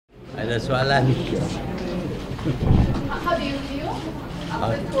ada soalan. How do you feel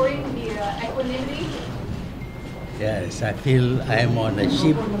after touring the Equanimity? Yes, I feel I am on a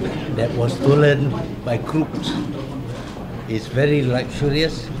ship that was stolen by crooks. It's very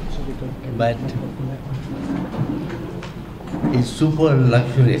luxurious, but it's super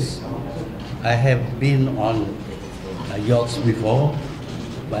luxurious. I have been on yachts before,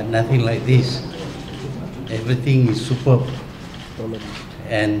 but nothing like this. Everything is superb,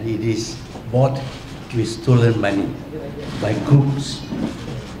 and it is bought with stolen money by crooks.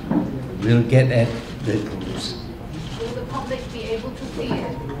 We'll get at the crooks. Will the public be able to see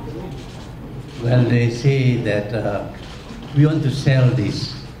it? Well, they say that we want to sell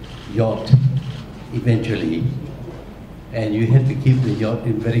this yacht eventually, and you have to keep the yacht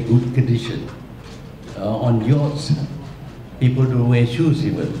in very good condition. On yachts, people don't wear shoes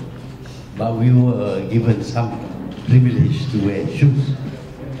even, but we were given some privilege to wear shoes.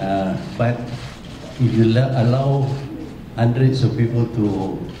 But if you allow hundreds of people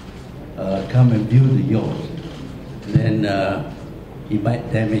to come and view the yacht, then it might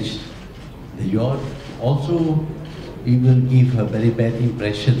damage the yacht. Also, it will give a very bad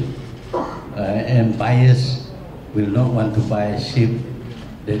impression, and buyers will not want to buy a ship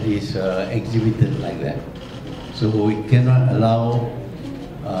that is exhibited like that. So we cannot allow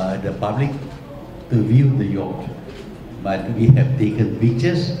the public to view the yacht, but we have taken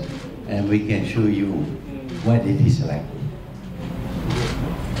pictures and we can show you what it is like.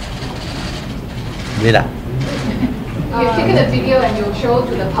 Vera. You've taken a video and you'll show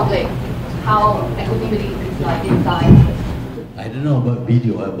to the public how Equanimity is like inside. I don't know about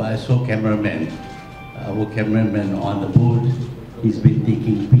video, but I saw cameraman. Our cameraman on the boat, he's been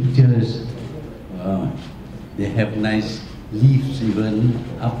taking pictures. They have nice lifts even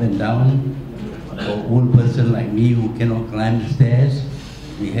up and down. For old person like me who cannot climb the stairs,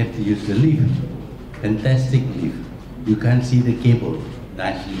 we have to use the lift. Fantastic lift. You can't see the cable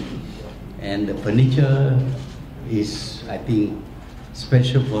nicely. And the furniture is, I think,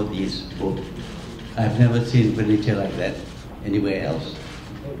 special for this boat. I've never seen furniture like that anywhere else.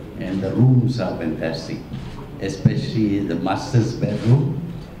 And the rooms are fantastic, especially the master's bedroom,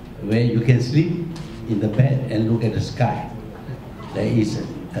 where you can sleep in the bed and look at the sky. There is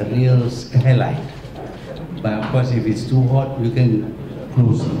a real skylight. But of course, if it's too hot, you can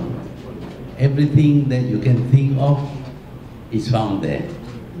close it. Everything that you can think of is found there.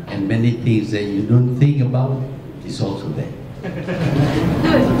 And many things that you don't think about is also there. There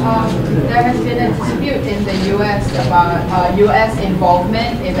has been a dispute in the U.S. about U.S.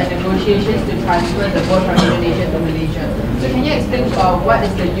 involvement in the negotiations to transfer the boat from Indonesia to Malaysia. So can you explain what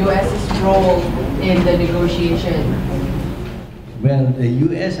is the U.S.'s role in the negotiation? Well, the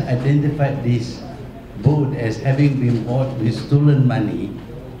U.S. identified this boat as having been bought with stolen money,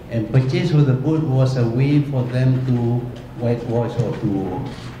 and purchase of the boat was a way for them to whitewash or to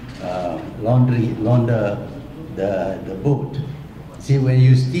launder the boat. See, when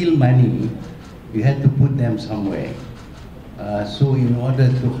you steal money, you have to put them somewhere. So in order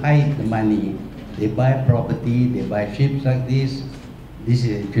to hide the money, they buy property, they buy ships like this. This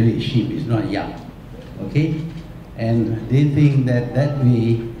is actually a ship, it's not a yacht. Okay? And they think that that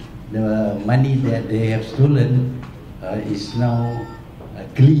way, the money that they have stolen is now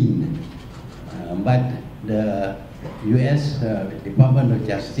clean. But the U.S. Department of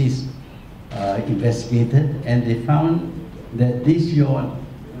Justice investigated, and they found that this yacht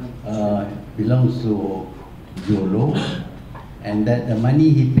belongs to Jolo, and that the money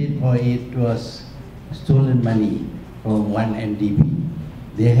he paid for it was stolen money from 1MDB.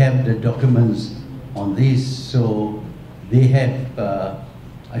 They have the documents on this, so they have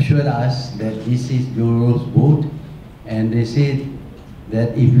assured us that this is Jolo's boat, and they said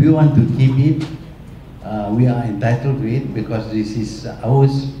that if we want to keep it, we are entitled to it because this is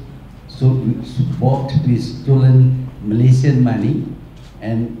ours, so bought with stolen Malaysian money,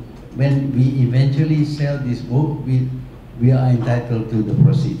 and when we eventually sell this boat, we are entitled to the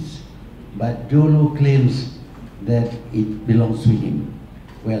proceeds. But Jolo claims that it belongs to him.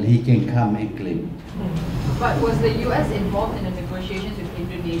 Well, he can come and claim. But was the U.S. involved in the negotiations with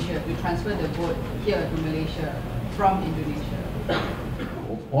Indonesia to transfer the boat here to Malaysia from Indonesia?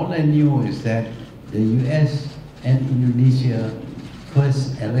 All I knew is that the U.S. and Indonesia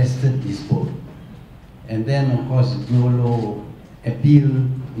first arrested this boat. And then, of course, Jolo appealed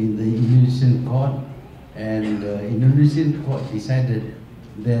in the Indonesian court, and the Indonesian court decided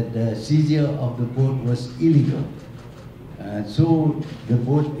that the seizure of the boat was illegal. So the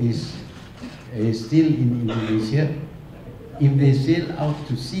boat is still in Indonesia. If they sail out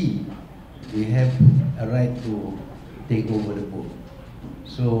to sea, they have a right to take over the boat.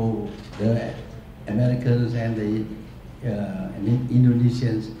 So the Americans and the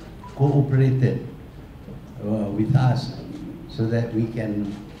Indonesians cooperated with us so that we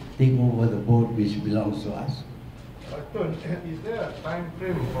can take over the boat which belongs to us. Tun, is there a time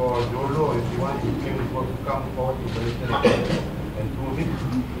frame for Jolo if you want to come forward to Malaysia and prove it?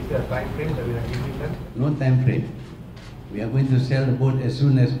 Is there a time frame that we are giving them? No time frame. We are going to sell the boat as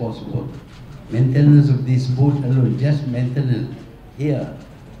soon as possible. Maintenance of this boat alone, just maintenance here,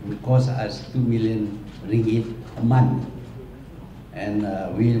 will cost us 2 million ringgit a month. And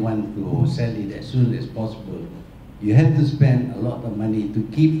we want to sell it as soon as possible. You have to spend a lot of money to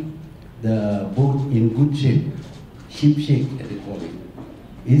keep the boat in good shape, ship shape as they call it.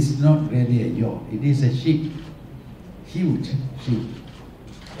 It's not really a yacht, it is a ship, huge ship.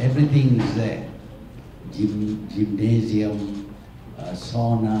 Everything is there, gymnasium,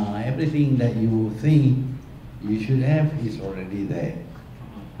 sauna, everything that you think you should have is already there.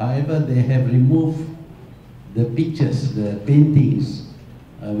 However, they have removed the pictures, the paintings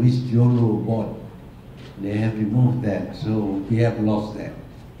which Jolo bought. They have removed that, so we have lost that.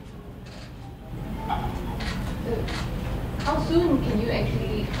 How soon can you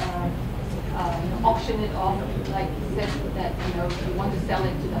actually auction it off? Like you said that you want to sell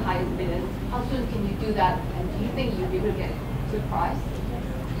it to the highest bidder. How soon can you do that? And do you think you'll be able to get a good price?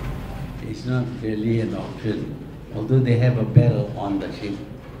 It's not really an auction, although they have a bell on the ship,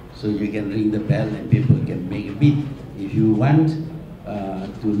 so you can ring the bell and people can make a bid. If you want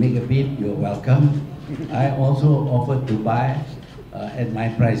to make a bid, you're welcome. I also offered to buy at my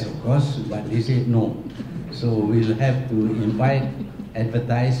price, of course, but they said no. So we'll have to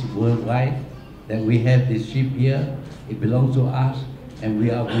advertise worldwide that we have this ship here, it belongs to us, and we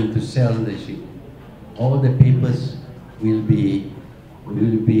are going to sell the ship. All the papers will be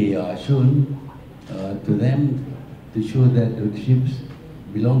shown to them to show that the ships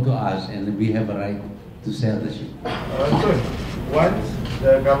belong to us and we have a right to sell the ship. So once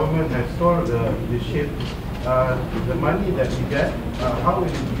the government has sold the ship, the money that we get, how will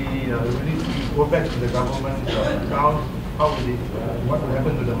it be? Will it go back to the government account? How will it? What will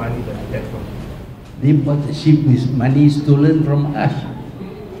happen to the money that we get from it? They bought the ship with money stolen from us.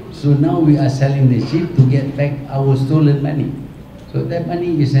 So now we are selling the ship to get back our stolen money. So that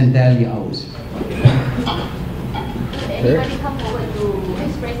money is entirely ours. Anybody come forward to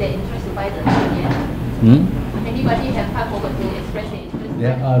express their interest to buy the ship yet? Anybody have come forward to express their interest?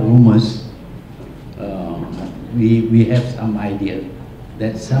 There are rumors. We have some idea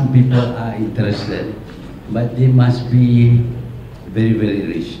that some people are interested, but they must be very, very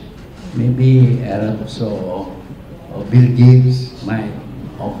rich. Maybe Arabs or Bill Gates might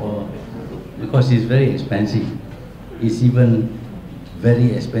offer, because it's very expensive. It's even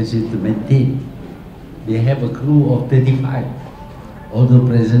very expensive to maintain. They have a crew of 35, although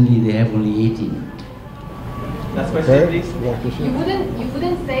presently they have only 18. Last question, please. You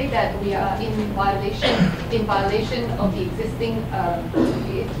wouldn't say that we are in violation of the existing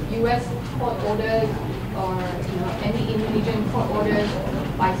U.S. court orders or any Indonesian court orders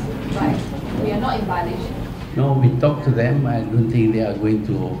by we are not in violation. No, we talked to them. I don't think they are going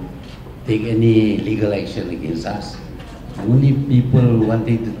to take any legal action against us. The only people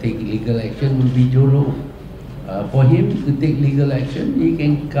wanting to take legal action will be Jolo. For him to take legal action, he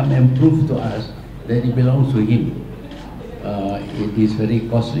can come and prove to us that it belongs to him. It is very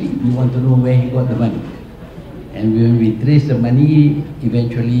costly. We want to know where he got the money. And when we trace the money,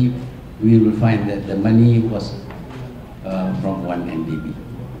 eventually we will find that the money was from Guan and DB.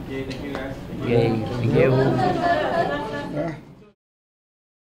 Okay, thank you guys. Okay, thank you.